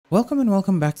Welcome and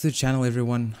welcome back to the channel,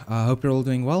 everyone. I hope you're all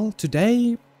doing well.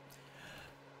 Today,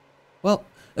 well,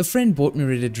 a friend bought me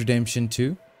Red Dead Redemption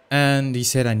 2 and he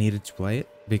said I needed to play it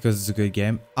because it's a good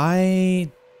game.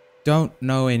 I don't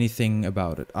know anything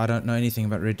about it. I don't know anything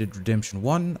about Red Dead Redemption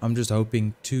 1. I'm just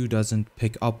hoping 2 doesn't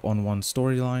pick up on one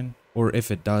storyline, or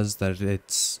if it does, that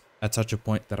it's at such a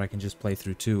point that I can just play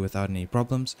through 2 without any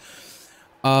problems.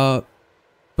 But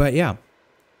yeah.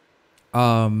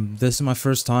 This is my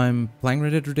first time playing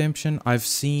Red Dead Redemption. I've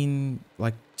seen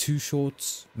like 2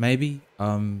 shorts, maybe.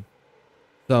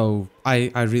 So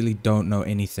I really don't know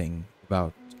anything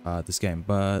about this game,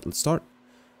 but let's start.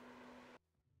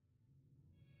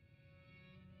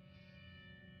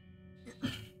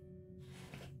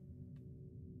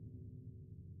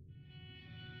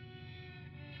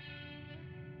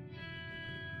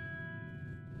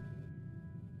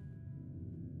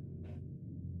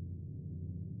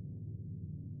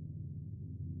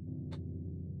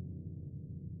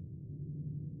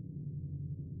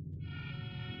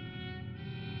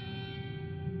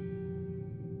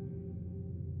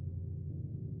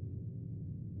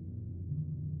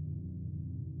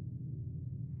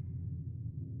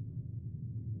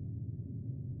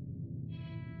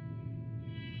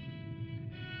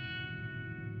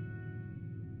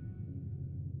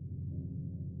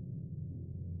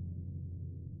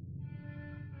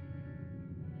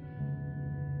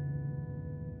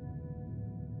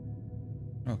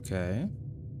 Okay.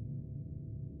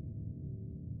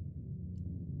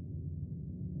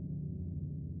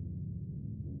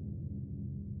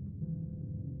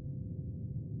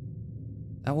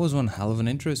 That was one hell of an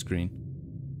intro screen.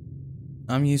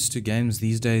 I'm used to games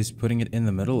these days putting it in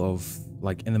the middle of,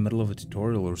 like, in the middle of a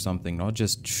tutorial or something, not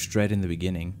just straight in the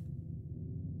beginning.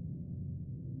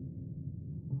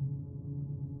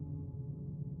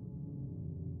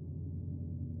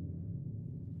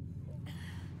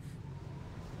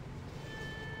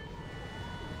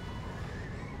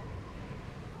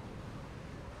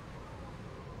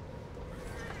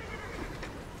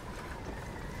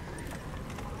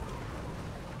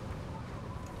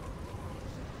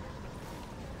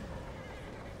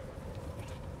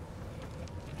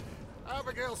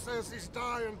 Abigail says he's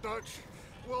dying, Dutch.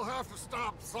 We'll have to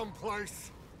stop someplace.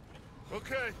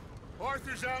 Okay,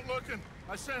 Arthur's out looking.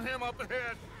 I sent him up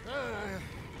ahead.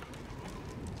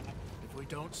 If we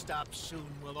don't stop soon,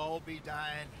 we'll all be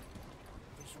dying.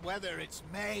 This weather, it's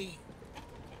May.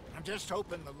 I'm just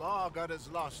hoping the law got as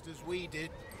lost as we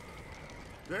did.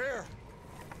 There.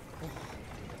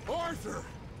 Arthur!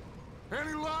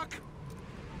 Any luck?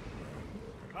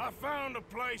 I found a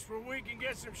place where we can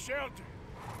get some shelter.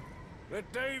 Let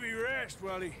Davy rest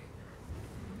while he...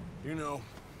 You know.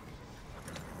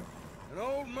 An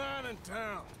old mining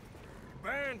town.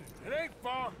 Abandoned. It ain't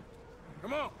far.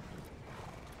 Come on.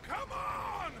 Come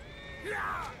on!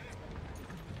 Yeah!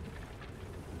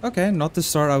 Okay, not the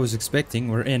start I was expecting.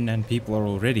 We're in and people are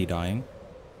already dying.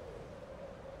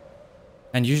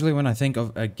 And usually when I think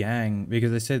of a gang,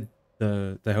 because they said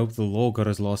they hope the law got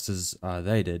as lost as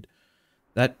they did,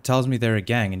 that tells me they're a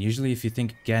gang. And usually if you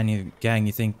think gang,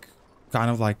 you think kind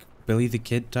of like Billy the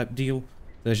Kid type deal.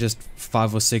 There's just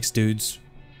 5 or 6 dudes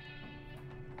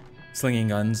slinging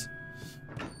guns.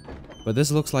 But this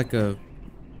looks like a...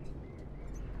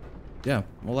 yeah,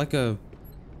 more like a...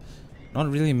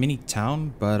 not really a mini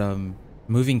town, but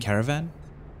moving caravan.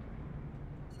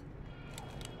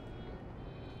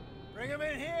 Bring him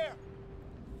in here!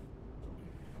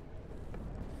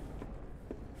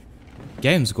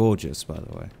 Game's gorgeous, by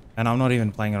the way. And I'm not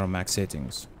even playing it on max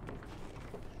settings.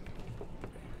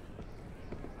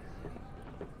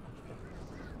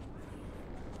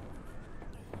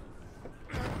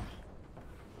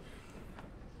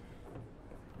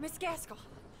 Miss Gaskell,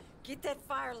 get that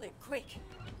fire lit, quick.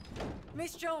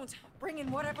 Miss Jones, bring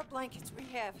in whatever blankets we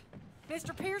have.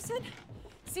 Mr. Pearson,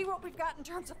 see what we've got in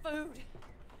terms of food.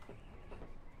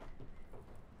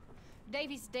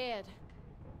 Davy's dead.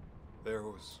 There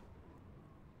was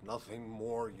nothing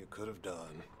more you could have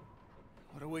done.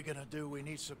 What are we gonna do? We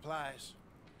need supplies.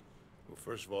 Well,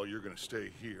 first of all, you're gonna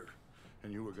stay here,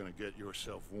 and you were gonna get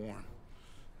yourself warm.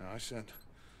 Now, I sent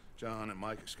John and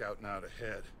Micah scouting out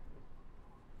ahead.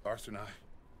 Arthur and I,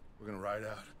 we're gonna ride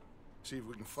out, see if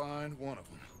we can find one of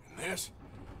them. And this,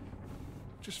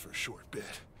 just for a short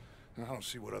bit. And I don't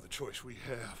see what other choice we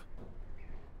have.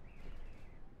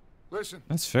 Listen.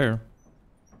 That's fair.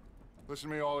 Listen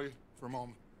to me, all of you, for a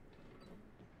moment.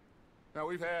 Now,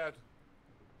 we've had,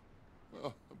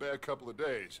 well, a bad couple of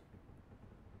days.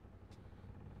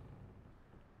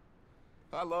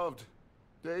 I loved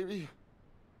Davy,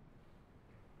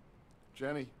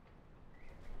 Jenny,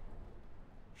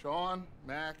 Sean,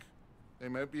 Mac, They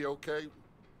may be okay.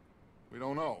 We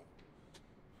don't know.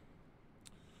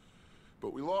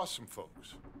 But we lost some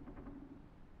folks.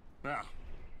 Now,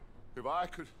 if I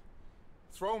could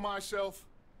throw myself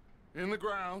in the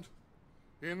ground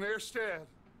in their stead,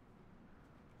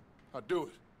 I'd do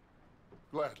it.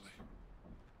 Gladly.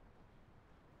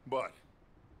 But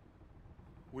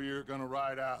we are gonna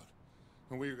ride out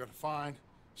and we are gonna find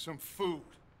some food.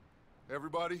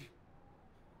 Everybody,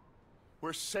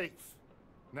 we're safe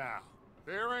now.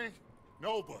 There ain't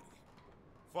nobody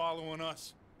following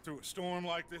us through a storm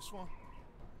like this one.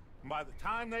 And by the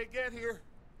time they get here,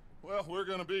 well, we're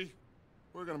gonna be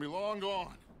long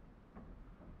gone.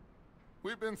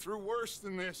 We've been through worse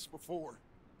than this before.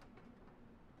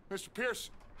 Mr.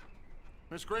 Pearson,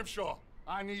 Miss Grimshaw,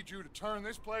 I need you to turn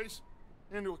this place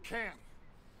into a camp.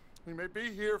 We may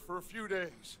be here for a few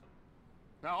days.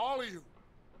 Now, all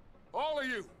of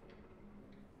you,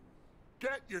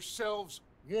 get yourselves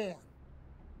warm.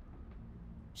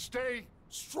 Stay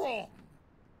strong.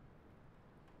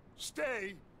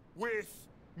 Stay with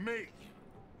me.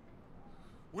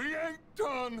 We ain't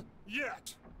done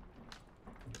yet.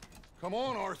 Come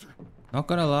on, Arthur. Not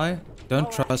gonna lie,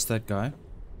 don't trust that guy.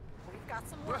 We've got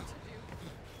some work to do.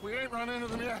 We ain't run into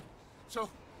them yet, so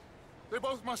they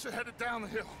both must have headed down the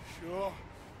hill. Sure.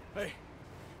 Hey,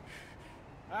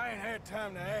 I ain't had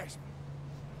time to ask.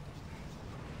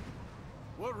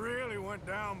 What really went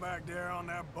down back there on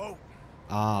that boat?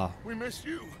 Ah, We missed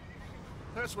you.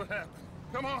 That's what happened.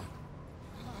 Come on.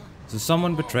 so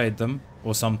someone betrayed them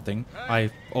or something.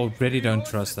 I already don't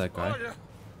trust that guy. Oh, yeah.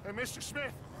 Hey, Mr.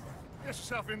 Smith, get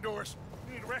yourself indoors.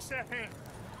 You need to rest that hand.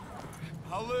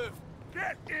 I'll live.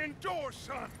 Get indoors,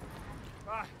 son.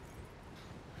 I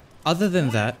Other than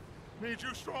that, need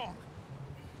you strong.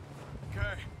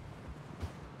 Okay.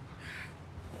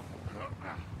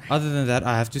 I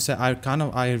have to say I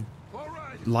All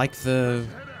right. like the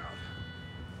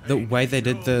Head out. way they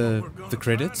did the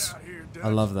credits. I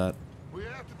love that. We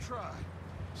have to try.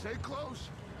 Stay close.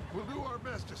 We'll do our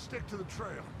best to stick to the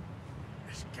trail.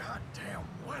 This goddamn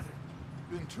weather.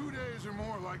 Been 2 days or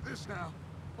more like this now.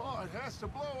 Oh, it has to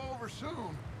blow over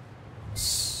soon.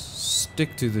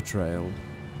 Stick to the trail.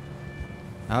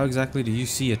 How exactly do you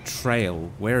see a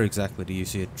trail? Where exactly do you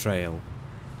see a trail?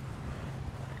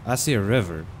 I see a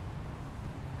river.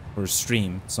 Or a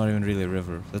stream. It's not even really a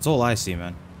river. That's all I see,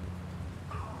 man.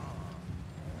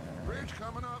 Bridge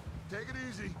coming up. Take it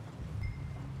easy.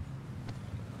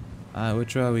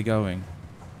 Which way are we going?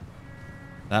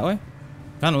 That way?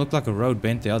 Kinda looked like a road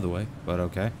bent the other way, but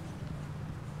okay.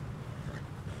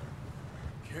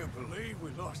 Can't believe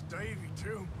we lost Davy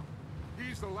too.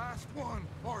 He's the last one,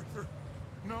 Arthur.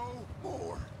 No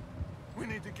more. We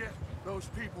need to get those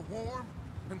people warm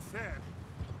and fed.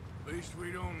 At least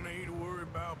we don't need to worry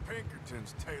about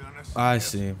Pinkertons tailing us. I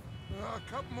see.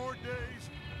 A couple more days,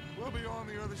 we'll be on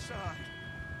the other side.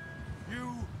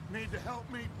 You need to help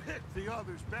me pick the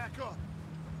others back up.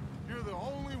 You're the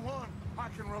only one I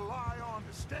can rely on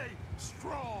to stay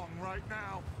strong right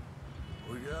now.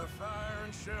 We got fire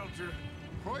and shelter.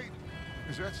 Wait,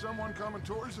 is that someone coming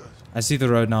towards us? I see the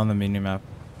road now on the minimap.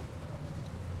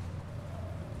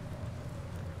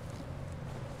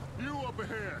 You up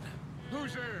ahead.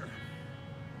 Who's there?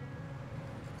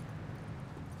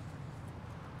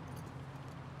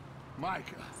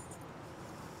 Micah.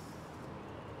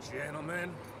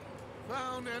 Gentlemen,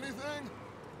 Found anything?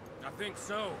 I think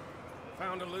so.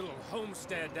 Found a little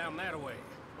homestead down that way.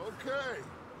 Okay.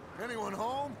 Anyone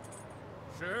home?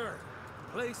 Sure.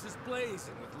 Place is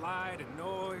blazing with light and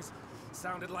noise.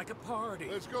 Sounded like a party.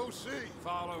 Let's go see.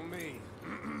 Follow me.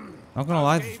 Not gonna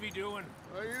lie. How's Davy doing?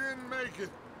 You didn't make it.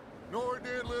 Nor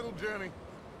did little Jenny.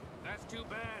 That's too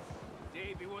bad.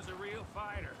 Davy was a real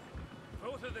fighter.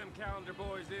 Both of them calendar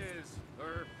boys is,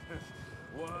 or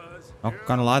was. Not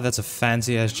gonna lie, that's a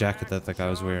fancy ass jacket that the guy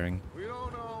was wearing. We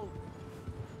don't know.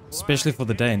 Especially for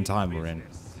the day and time we're in.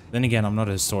 Then again, I'm not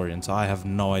a historian, so I have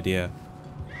no idea.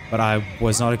 But I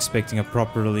was not expecting a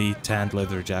properly tanned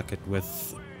leather jacket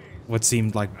with what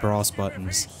seemed like brass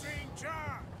buttons. Seen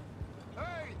John.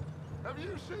 Hey, have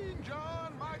you seen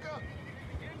John, Micah?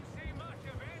 Didn't see much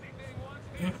of anything once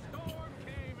the storm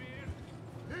came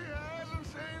in. He hasn't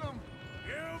seen him.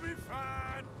 He'll be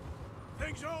fine.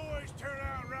 Things always turn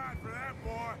out right for that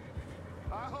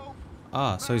boy. I hope.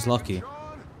 Ah, so he's Mac lucky. and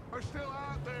Sean are still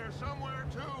out there somewhere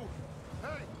too.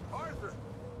 Hey, Arthur,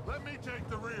 let me take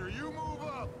the rear. You move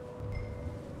up.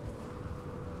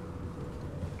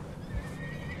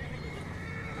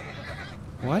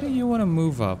 Why do you want to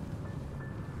move up?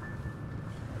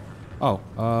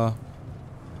 Oh,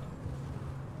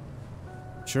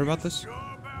 sure about this? Sure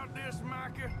about this,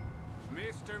 Micah?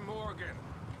 Mr. Morgan,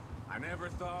 I never Never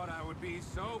thought I would be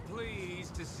so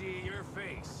pleased to see your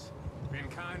face. Been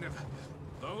kind of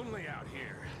lonely out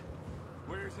here.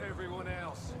 Where's everyone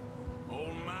else?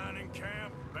 Old mining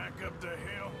camp, back up the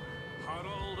hill.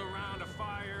 Huddled around a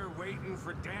fire, waiting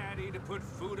for Daddy to put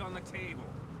food on the table.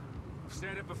 I've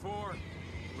said it before,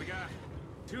 we got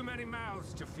too many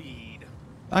mouths to feed.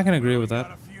 I can agree with Got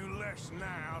that. a few less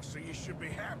now, so you should be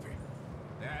happy.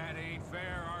 That ain't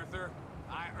fair, Arthur.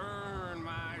 I earn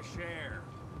my share.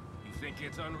 You think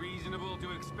it's unreasonable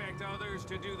to expect others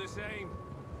to do the same?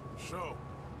 So,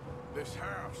 this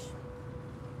house.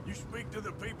 You speak to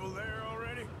the people there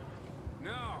already?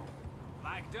 No.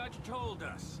 Like Dutch told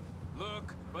us.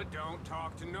 Look, but don't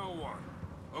talk to no one.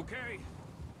 Okay,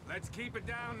 let's keep it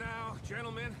down now,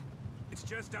 gentlemen. It's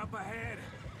just up ahead.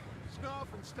 Snuff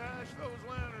and stash those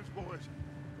lanterns, boys.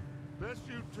 Best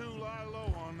you two lie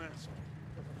low on this.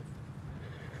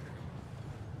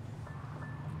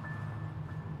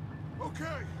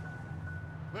 Okay,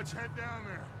 let's head down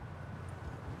there.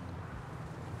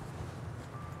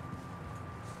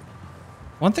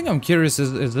 One thing I'm curious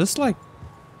is this like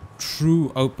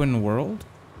true open world?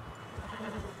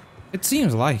 It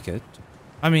seems like it.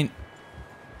 I mean,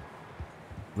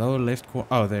 lower left corner.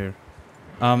 Oh, there.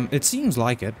 It seems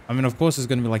like it. I mean, of course, there's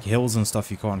gonna be like hills and stuff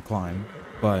you can't climb,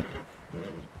 but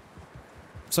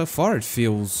so far it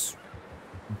feels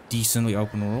decently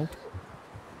open world.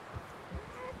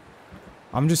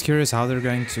 I'm just curious how they're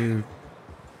going to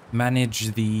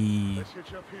manage the Let's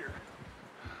hitch up here.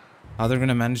 how they're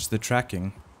gonna manage the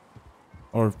tracking,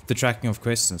 or the tracking of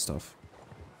quests and stuff.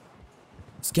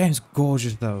 This game's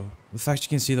gorgeous though. The fact you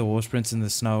can see the horse prints in the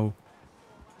snow.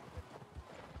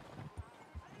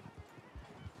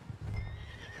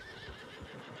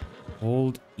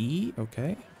 Hold E,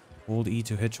 okay. Hold E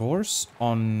to hitch horse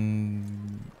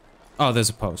on... Oh, there's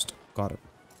a post. Got it.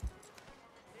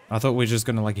 I thought we were just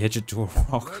gonna like hitch it to a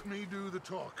rock. Let me do the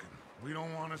talking. We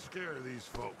don't want to scare these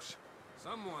folks.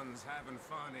 Someone's having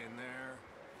fun in there.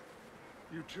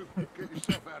 You two, get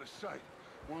yourself out of sight.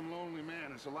 One lonely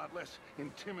man is a lot less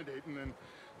intimidating than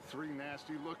three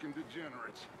nasty-looking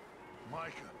degenerates.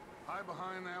 Micah, hide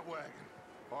behind that wagon.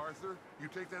 Arthur, you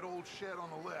take that old shed on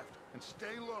the left and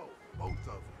stay low, both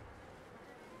of you.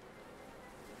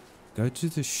 Go to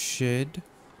the shed.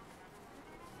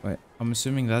 Wait, I'm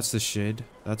assuming that's the shed.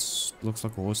 That's looks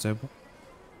like a horse stable.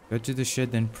 Go to the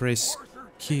shed, then press Arthur,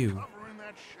 Q. cover in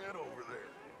that shed over there.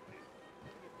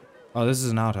 Oh, this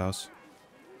is an outhouse.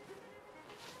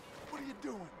 What are you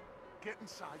doing? Get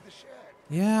inside the shed.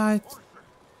 Yeah, Arthur,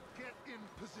 get in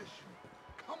position.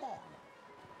 Come on.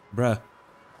 bruh.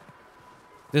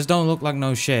 This don't look like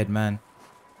no shed, man.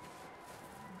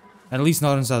 At least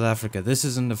not in South Africa. This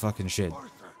isn't the fucking shed. Arthur,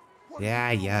 what are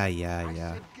Yeah, you doing? yeah, I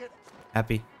yeah. said get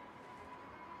Happy.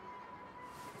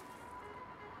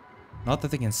 Not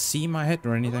that they can see my head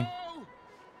or anything. Hello?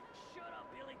 Shut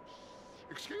up, Billy.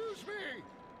 Excuse me.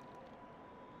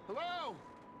 Hello?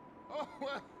 Oh,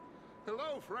 well,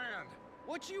 hello, friend.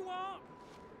 What you want?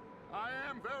 I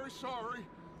am very sorry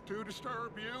to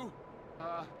disturb you.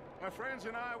 My friends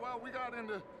and I, well, we got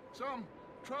into some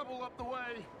trouble up the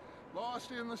way, lost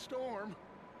in the storm.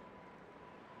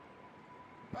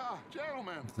 Ah,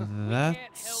 gentlemen,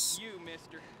 That's... you,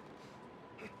 mister.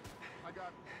 I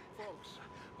got folks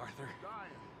Arthur,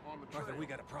 dying on the trail. Arthur, we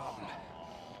got a problem.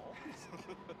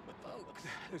 Folks,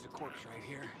 there's a corpse right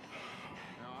here.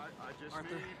 Now, I just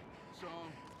Arthur, need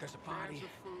some there's a cans body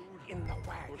of food in the or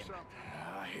wagon. something.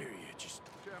 I hear you. Just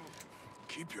Gentlemen,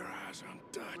 keep your eyes on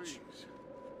Dutch. please.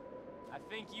 I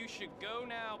think you should go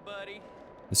now, buddy.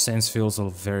 The sense feels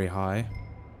very high.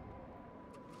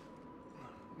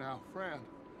 Now, friend,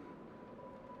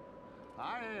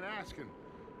 I ain't asking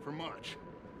for much.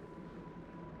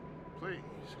 Please.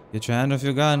 Get your hand off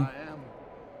your gun. I am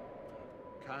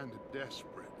kind of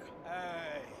desperate.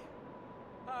 Hey,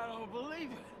 I don't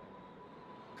believe it.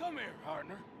 Come here,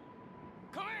 partner.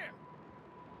 Come here.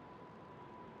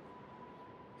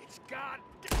 It's got.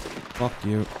 Fuck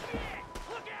you.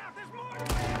 Look out! There's more.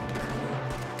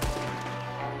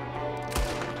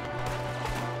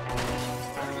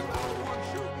 There's another one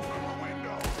shooting from the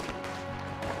window.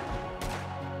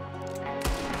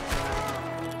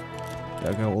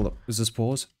 Okay, hold up. Is this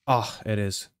pause? Ah, it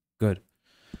is. Good.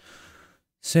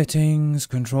 Settings,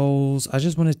 controls. I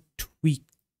just want to tweak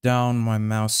down my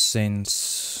mouse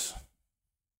sense.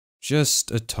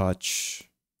 Just a touch.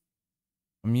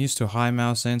 I'm used to high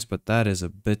mouse sense, but that is a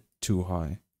bit too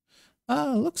high.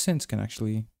 Look sense can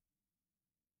actually...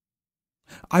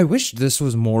 I wish this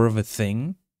was more of a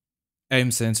thing.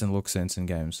 Aim sense and look sense in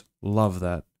games. Love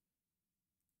that.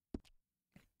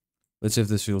 Let's see if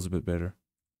this feels a bit better.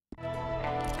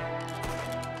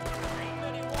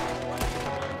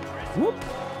 Whoop.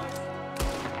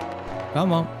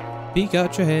 Come on. Peek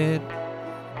out your head.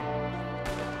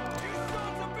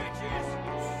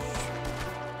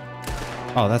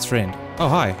 Oh, that's friend. Oh,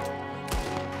 hi.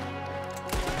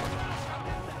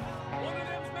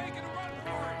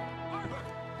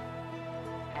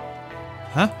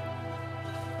 Huh?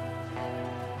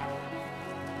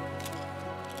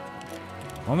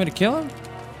 Want me to kill him?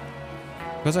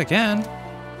 Because I can.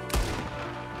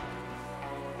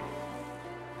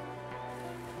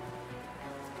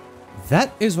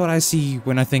 That is what I see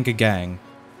when I think a gang.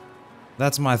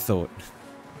 That's my thought.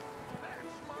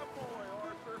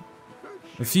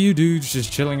 A few dudes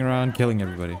just chilling around, killing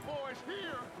everybody.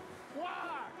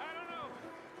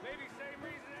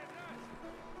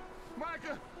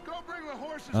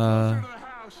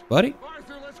 Buddy?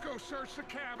 Arthur, let's go search the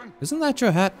cabin. Isn't that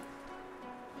your hat?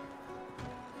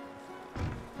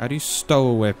 How do you stow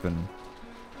a weapon?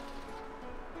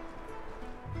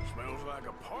 Smells like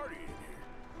a party in here.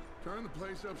 Turn the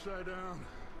place upside down.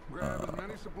 Grab as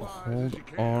many supplies as Hold you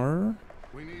can. R.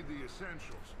 We need the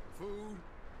essentials. Food,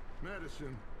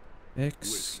 medicine,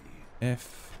 X. whiskey.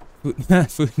 F. Food,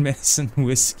 food, medicine,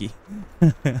 whiskey.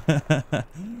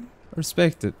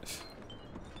 Respect it.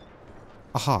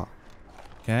 Aha.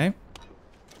 Okay.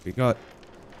 We got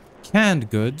canned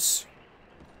goods.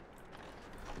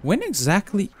 When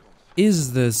exactly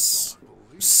is this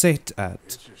set at?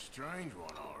 It's a strange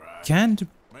one, all right. Canned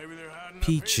Maybe they're hiding up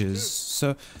peaches. here,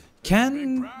 So, too. Big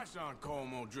can... price on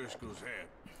Colm O'Driscoll's head.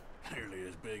 Nearly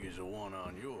as big as the one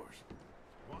on yours.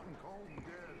 Wanting Colm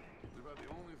dead is about the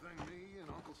only thing me and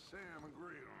Uncle Sam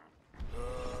agree on.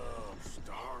 I'm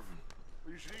starving.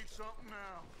 Well, you should eat something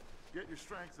now. Get your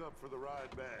strength up for the ride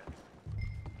back.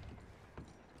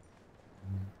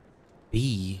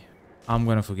 B. I'm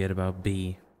gonna forget about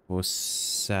B. Or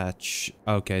Satch.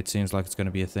 Okay, it seems like it's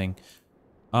gonna be a thing.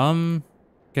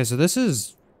 Okay, so this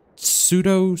is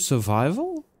pseudo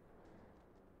survival?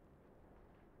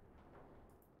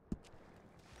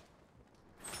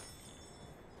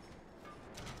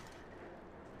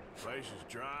 Place is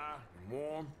dry and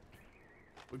warm.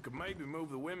 We could maybe move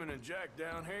the women and Jack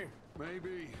down here.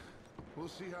 Maybe. We'll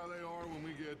see how they are when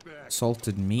we get back.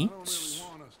 Salted meat? I don't really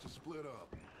want us to split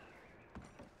up.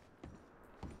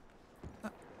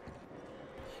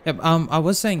 Yep, I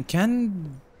was saying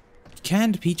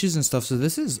canned peaches and stuff, so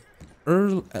this is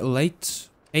late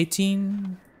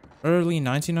 18, early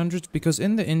 1900s, because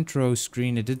in the intro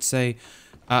screen it did say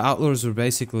Outlaws were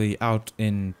basically out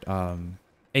in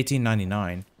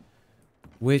 1899,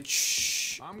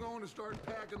 which... I'm going to start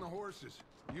packing the horses.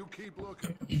 You keep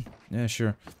looking. Yeah,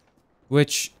 sure.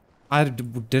 Which, I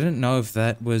didn't know if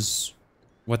that was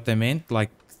what they meant, like,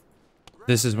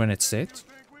 this is when it's set.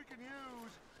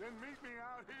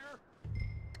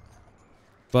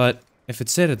 But if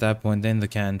it's set at that point, then the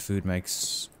canned food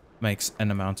makes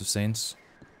an amount of sense.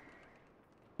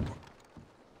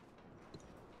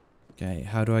 Okay,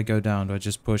 how do I go down? Do I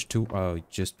just push to... Oh,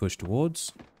 just push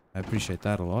towards? I appreciate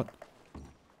that a lot.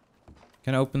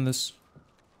 Can I open this?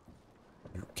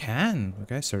 You can!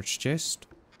 Okay, search chest.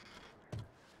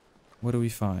 What do we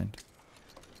find?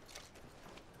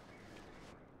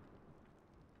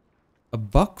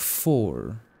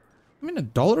 $1.04. I mean,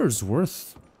 $1's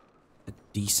worth a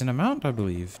decent amount, I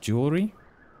believe. Jewelry.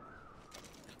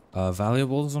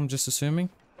 Valuables, I'm just assuming.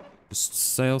 Just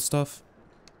sale stuff.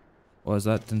 What was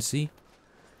that? Didn't see.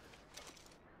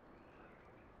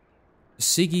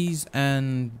 Ciggies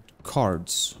and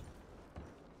cards.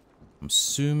 I'm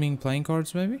assuming playing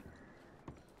cards, maybe?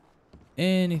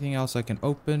 Anything else I can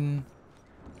open?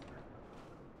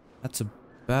 That's a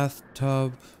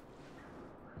bathtub.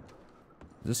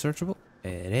 Is this searchable?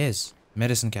 It is.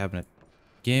 Medicine cabinet.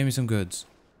 Give me some goods.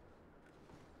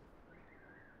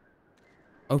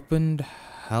 Opened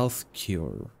health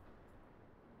cure.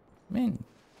 I mean,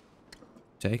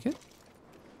 take it.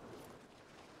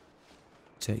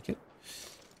 Take it.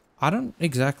 I don't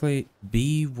exactly...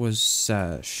 B was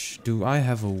sash. Do I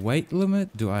have a weight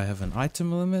limit? Do I have an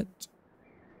item limit?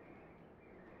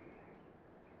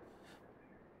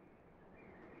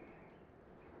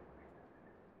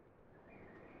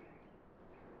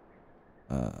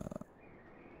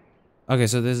 Okay,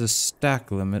 so there's a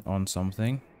stack limit on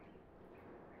something.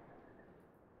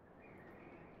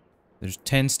 There's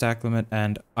 10 stack limit,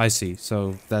 and I see.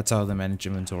 So that's how they manage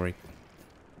inventory.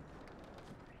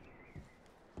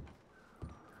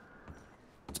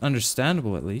 It's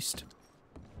understandable, at least.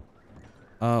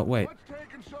 Wait. What's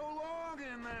taking so long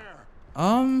in there?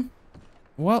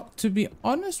 Well, to be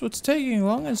honest, what's taking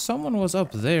long is someone was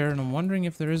up there, and I'm wondering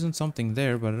if there isn't something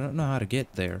there, but I don't know how to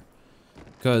get there.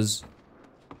 Because,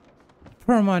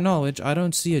 per my knowledge, I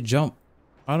don't see a jump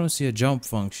I don't see a jump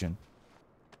function.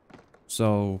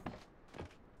 So,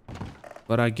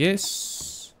 but I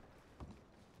guess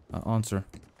answer.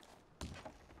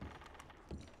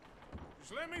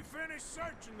 Just let me finish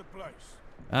searching the place.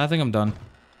 I think I'm done.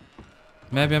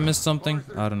 Maybe I missed something.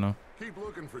 Arthur, I don't know. Keep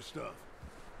looking for stuff.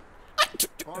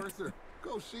 Arthur,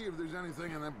 go see if there's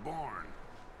anything in that barn.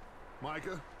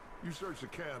 Micah, you search the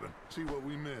cabin. See what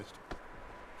we missed.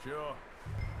 Sure.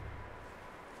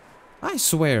 I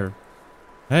swear.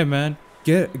 Hey man,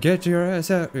 get your ass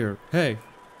out here. Hey,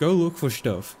 go look for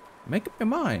stuff. Make up your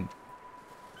mind.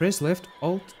 Press left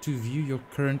alt to view your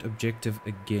current objective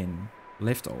again.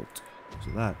 Left alt.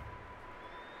 So that.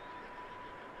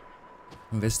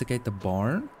 Investigate the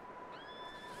barn.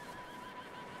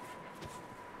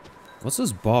 What's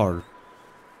this bar?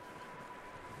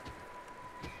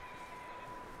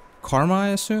 Karma, I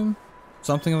assume?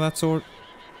 Something of that sort?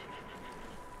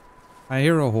 I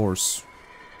hear a horse.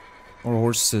 Or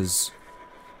horses.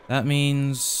 That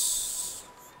means...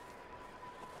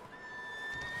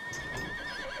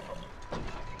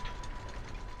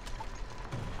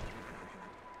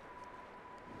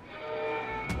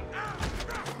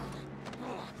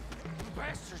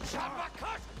 Bastard shot my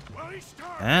cousin. Well, he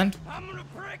started. And? I'm gonna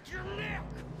break your neck.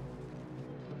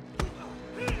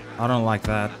 I don't like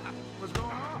that. What's going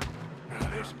on?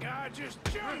 This guy just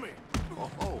jumped me.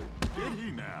 Oh, did he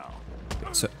now?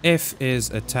 So F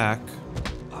is attack.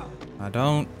 I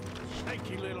don't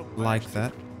Sneaky little like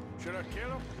bastard. that. Should I kill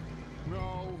him?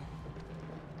 No.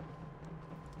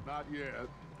 Not yet.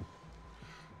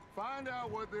 Find out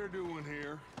what they're doing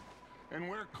here and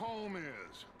where Colm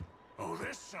is. Oh,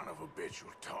 this son of a bitch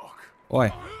will talk.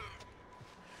 Oi.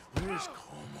 Where's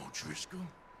Colm O'Driscoll?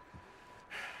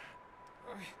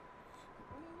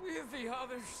 With the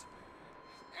others.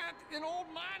 At an old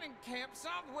mining camp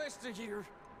southwest of here.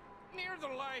 Near the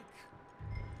lake.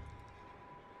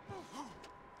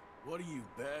 What are you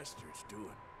bastards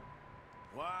doing?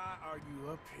 Why are you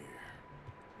up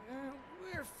here?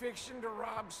 We're fixing to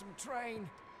rob some train.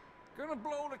 Gonna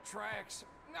blow the tracks.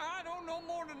 I don't know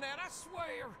more than that, I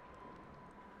swear.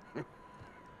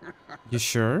 You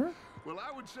sure? Well,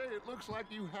 I would say it looks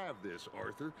like you have this,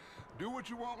 Arthur. Do what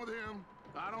you want with him.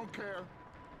 I don't care.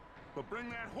 But bring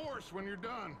that horse when you're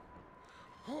done.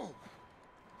 Oh.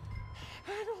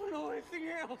 I don't know anything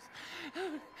else.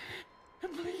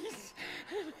 Please.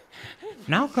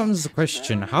 Now comes the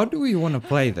question, how do we want to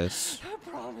play this? I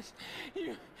promise.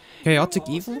 You Chaotic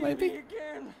won't evil, see maybe? me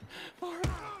again.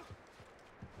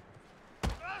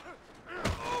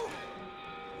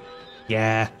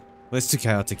 Yeah, let's do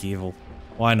chaotic evil.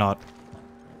 Why not?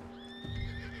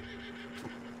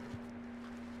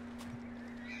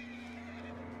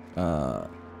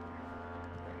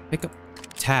 Pick up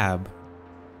tab.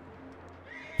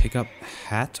 Pick up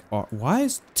hat or why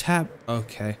is tab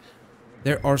okay?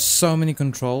 There are so many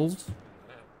controls.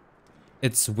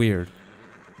 It's weird.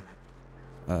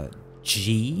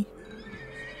 G.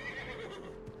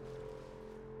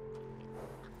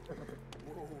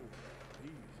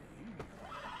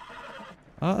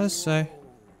 Let's say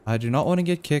I do not want to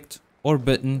get kicked or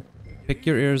bitten. Pick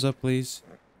your ears up, please.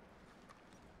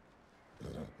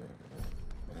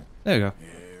 There you go.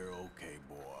 You're okay,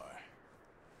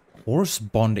 boy. Horse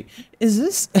bonding. Is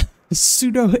this a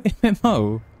pseudo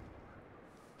MMO?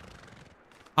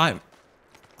 I'm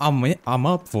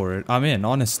up for it. I'm in,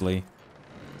 honestly.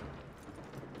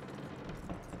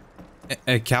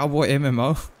 A cowboy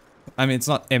MMO? I mean, it's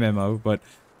not MMO, but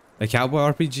a cowboy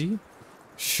RPG?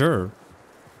 Sure.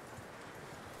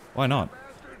 Why not?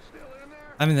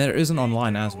 I mean, there is an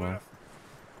online as well.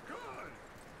 Good.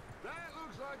 That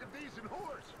looks like a decent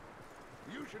horse.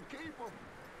 You should keep him.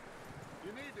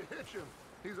 You need to hitch him.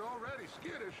 He's already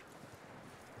skittish.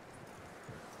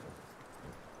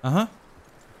 Uh-huh.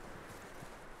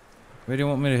 Where do you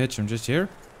want me to hitch him? Just here?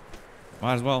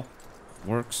 Might as well.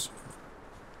 Works.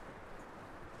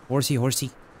 Horsey,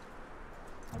 horsey.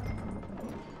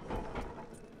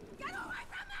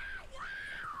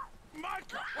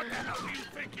 Micah, what the hell do you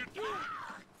think you're doing?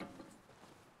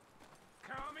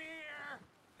 Come here!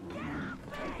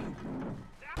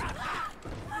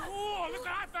 Oh, look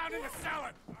what I found in the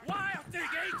cellar! Wild thing,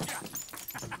 ain't ya?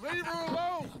 Leave her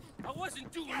alone! I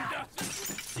wasn't doing nothing.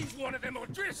 She's one of them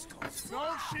O'Driscolls.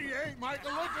 No, she ain't,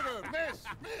 Michael. Look at her.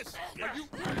 Miss, are you...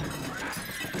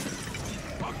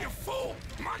 Oh, you fool!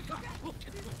 Micah!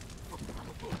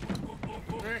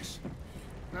 Miss,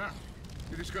 now,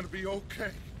 it is gonna be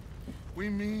okay. We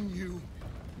mean you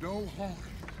no harm.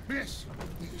 Miss,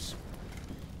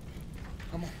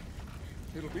 come on.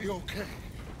 It'll be okay.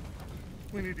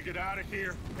 We need to get out of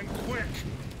here, and quick.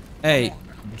 Hey, Come on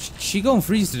now. She gonna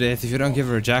freeze to death if you don't give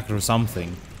her a jacket or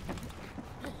something.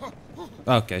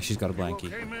 Okay, she's got a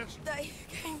blankie. Okay, miss? They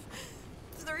came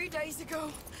 3 days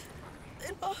ago.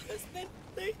 And my husband,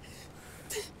 they...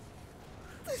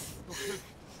 Okay.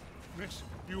 Miss,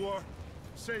 you are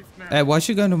safe now. Hey, why's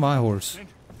she going to my horse? And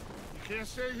you can't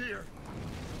stay here.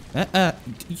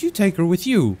 You take her with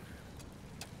you.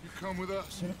 You come with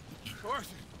us.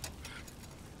 Arthur.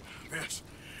 Miss,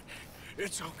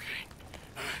 it's okay.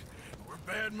 We're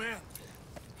bad men.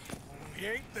 We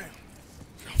ain't them.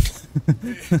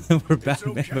 We're bad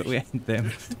men, but we ain't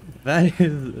them.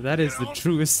 That is the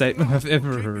truest statement I've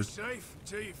ever Keep heard. you safe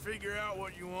until you figure out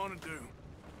what you want to do.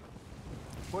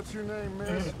 What's your name,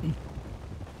 miss?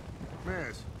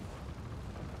 Miss.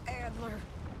 Adler.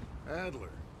 Adler.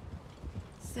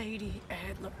 Sadie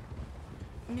Adler.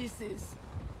 Mrs.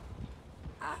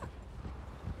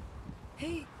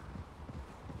 He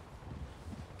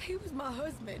was my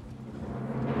husband.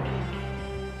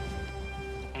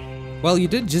 Well, you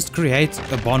did just create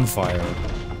a bonfire.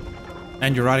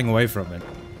 And you're riding away from it.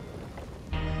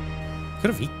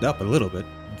 Could have heated up a little bit.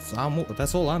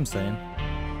 That's all I'm saying.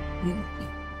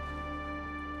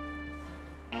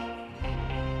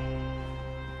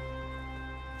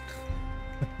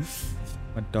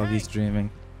 My doggy's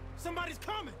dreaming. Somebody's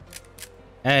coming.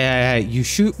 Hey, you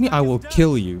shoot me, I will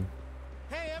kill you.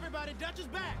 Hey, everybody, Dutch is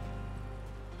back.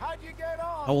 How'd you get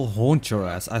on? I will haunt your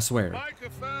ass, I swear. Micah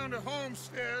found a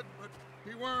homestead, but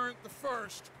he weren't the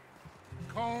first.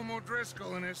 Colm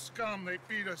O'Driscoll and his scum, they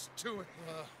beat us to it.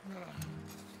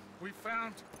 We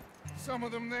found some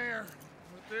of them there,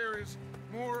 but there is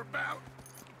more about,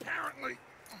 apparently.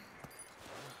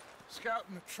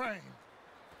 Scouting the train.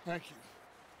 Thank you.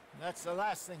 That's the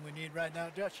last thing we need right now,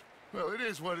 Dutch. Well, it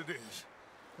is what it is.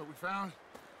 But we found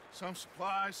some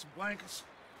supplies, some blankets,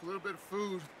 a little bit of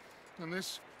food, and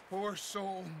this poor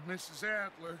soul, Mrs.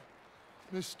 Adler,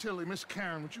 Miss Tilly, Miss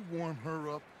Karen, would you warm her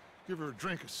up? Give her a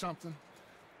drink or something?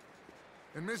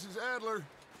 And Mrs. Adler,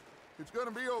 it's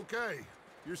gonna be okay.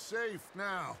 You're safe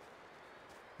now.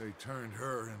 They turned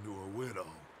her into a widow.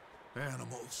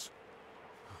 Animals.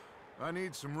 I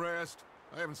need some rest.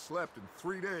 I haven't slept in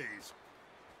 3 days.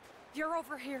 You're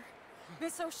over here.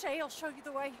 Miss O'Shea will show you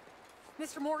the way.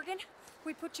 Mr. Morgan,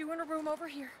 we put you in a room over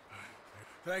here.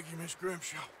 Thank you, Miss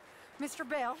Grimshaw. Mr.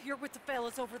 Bell, you're with the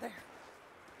fellas over there.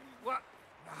 What?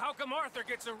 How come Arthur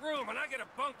gets a room and I get a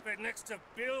bunk bed next to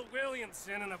Bill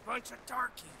Williamson and a bunch of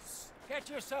darkies? Get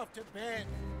yourself to bed.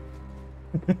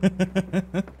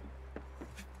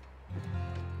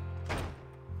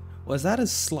 Was that a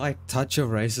slight touch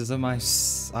of racism?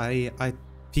 I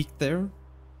peeked there.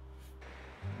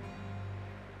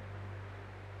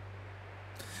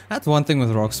 That's one thing with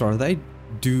Rockstar. They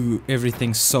do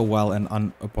everything so well and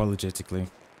unapologetically.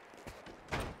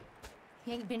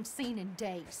 He ain't been seen in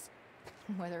days.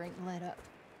 Weather ain't let up.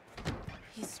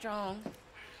 He's strong,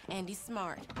 and he's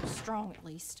smart. Strong, at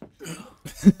least.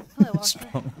 Hello, Arthur.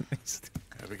 Strong at least.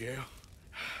 Abigail?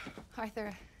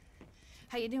 Arthur,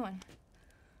 how you doing?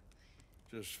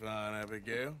 Just fine,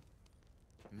 Abigail.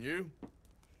 And you?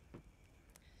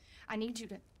 I need you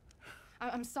to...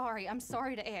 I'm sorry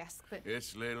to ask, but...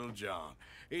 It's little John.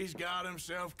 He's got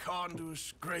himself caught into a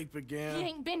scrape again. He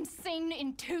ain't been seen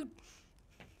in 2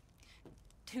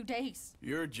 days.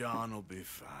 Your John will be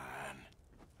fine.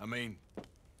 I mean,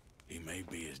 he may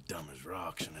be as dumb as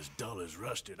rocks and as dull as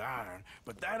rusted iron,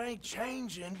 but that ain't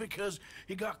changing because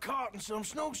he got caught in some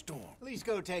snowstorm. Please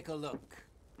go take a look.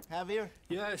 Javier?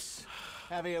 Yes.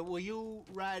 Javier, will you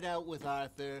ride out with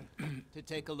Arthur to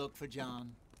take a look for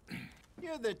John?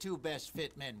 You're the 2 best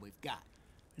fit men we've got.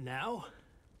 Now?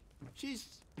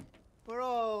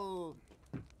 We're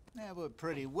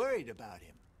pretty worried about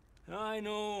him. I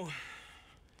know.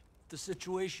 The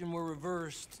situation were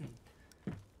reversed,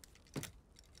 and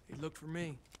he looked for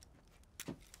me.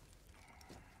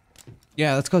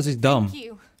 Yeah, that's because he's dumb. Thank you.